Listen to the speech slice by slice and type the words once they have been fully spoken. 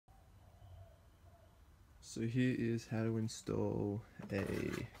So here is how to install a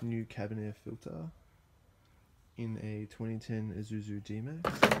new cabin air filter in a 2010 Isuzu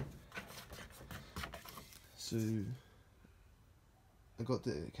Dmax. So I got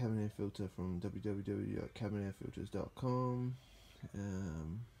the cabin air filter from www.cabinairfilters.com.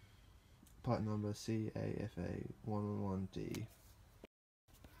 Part number CAFA111D.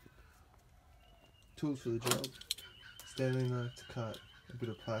 Tools for the job: Stanley knife to cut a bit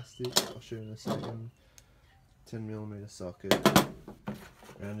of plastic, I'll show you in a second, 10mm socket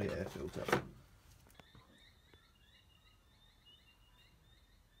around the air filter.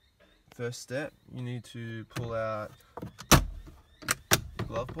 First step, you need to pull out the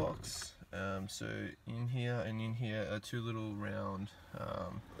glove box. So in here and in here are two little round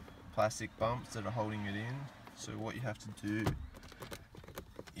plastic bumps that are holding it in. So what you have to do,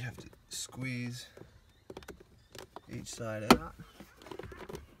 you have to squeeze each side out.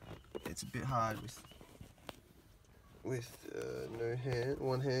 It's a bit hard with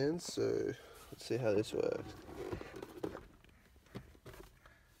one hand, so let's see how this works.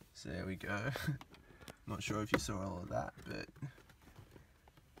 So there we go. Not sure if you saw all of that, but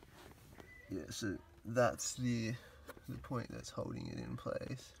yeah, so that's the point that's holding it in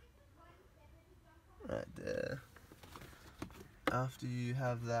place. Right there. After you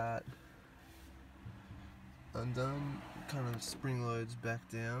have that undone, kind of spring loads back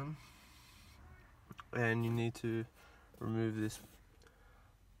down, and you need to remove this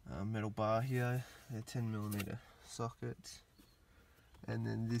metal bar here. They're 10mm sockets, and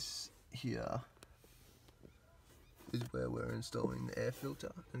then this here is where we're installing the air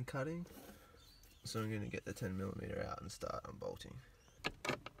filter and cutting. So I'm going to get the 10mm out and start unbolting.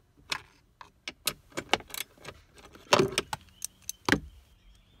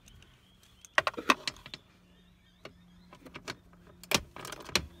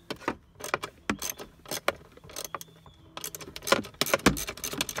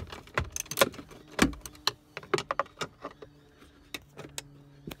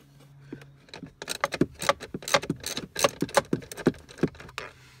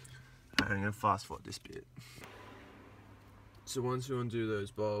 I'm going to fast forward this bit. So once you undo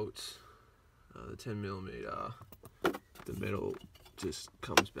those bolts, the 10mm, the metal just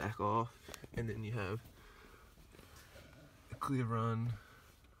comes back off, and then you have a clear run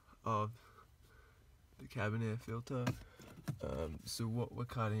of the cabin air filter. So what we're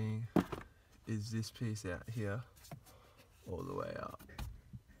cutting is this piece out here all the way up.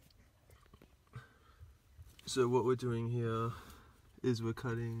 So what we're doing here is we're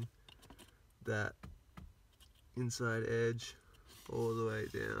cutting that inside edge all the way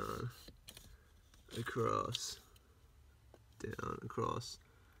down, across,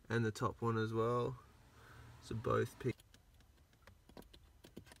 and the top one as well. So both pieces.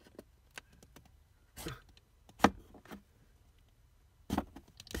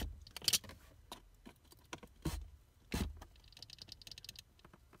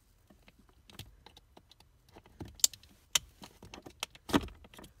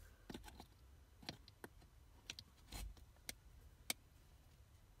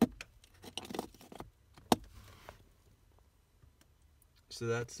 So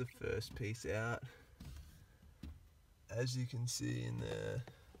that's the first piece out. As you can see in there,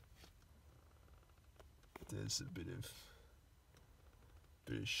 there's a bit of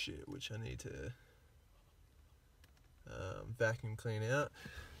shit which I need to vacuum clean out.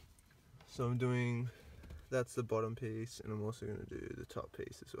 So I'm doing, that's the bottom piece, and I'm also going to do the top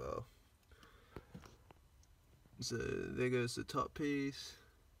piece as well. So there goes the top piece.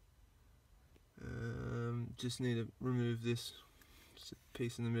 Just need to remove this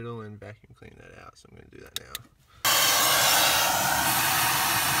piece in the middle and vacuum clean that out, so I'm going to do that now.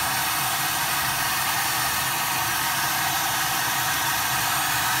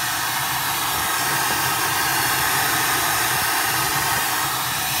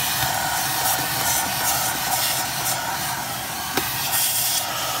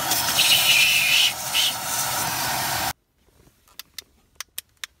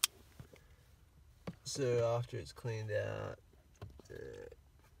 So after it's cleaned out,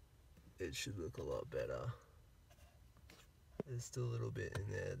 it should look a lot better. There's still a little bit in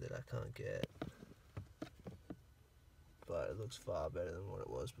there that I can't get, but it looks far better than what it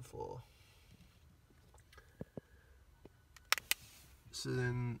was before. So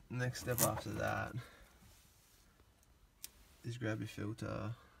then next step after that is grab your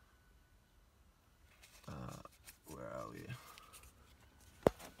filter. Where are we?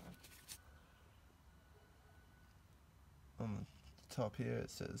 On the top here it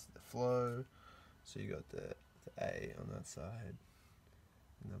says the flow, so you got the A on that side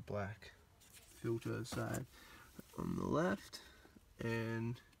and the black filter side on the left,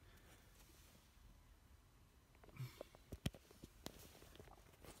 and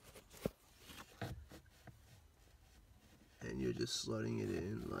you're just slotting it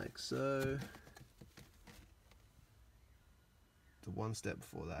in like so. The one step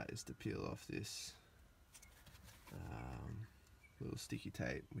before that is to peel off this little sticky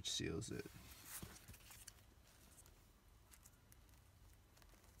tape which seals it.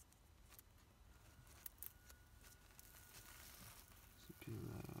 So peel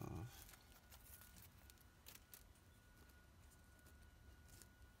that off.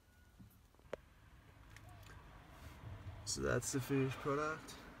 So that's the finished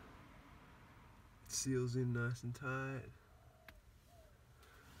product. It seals in nice and tight.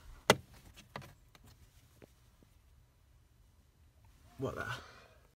 Voila.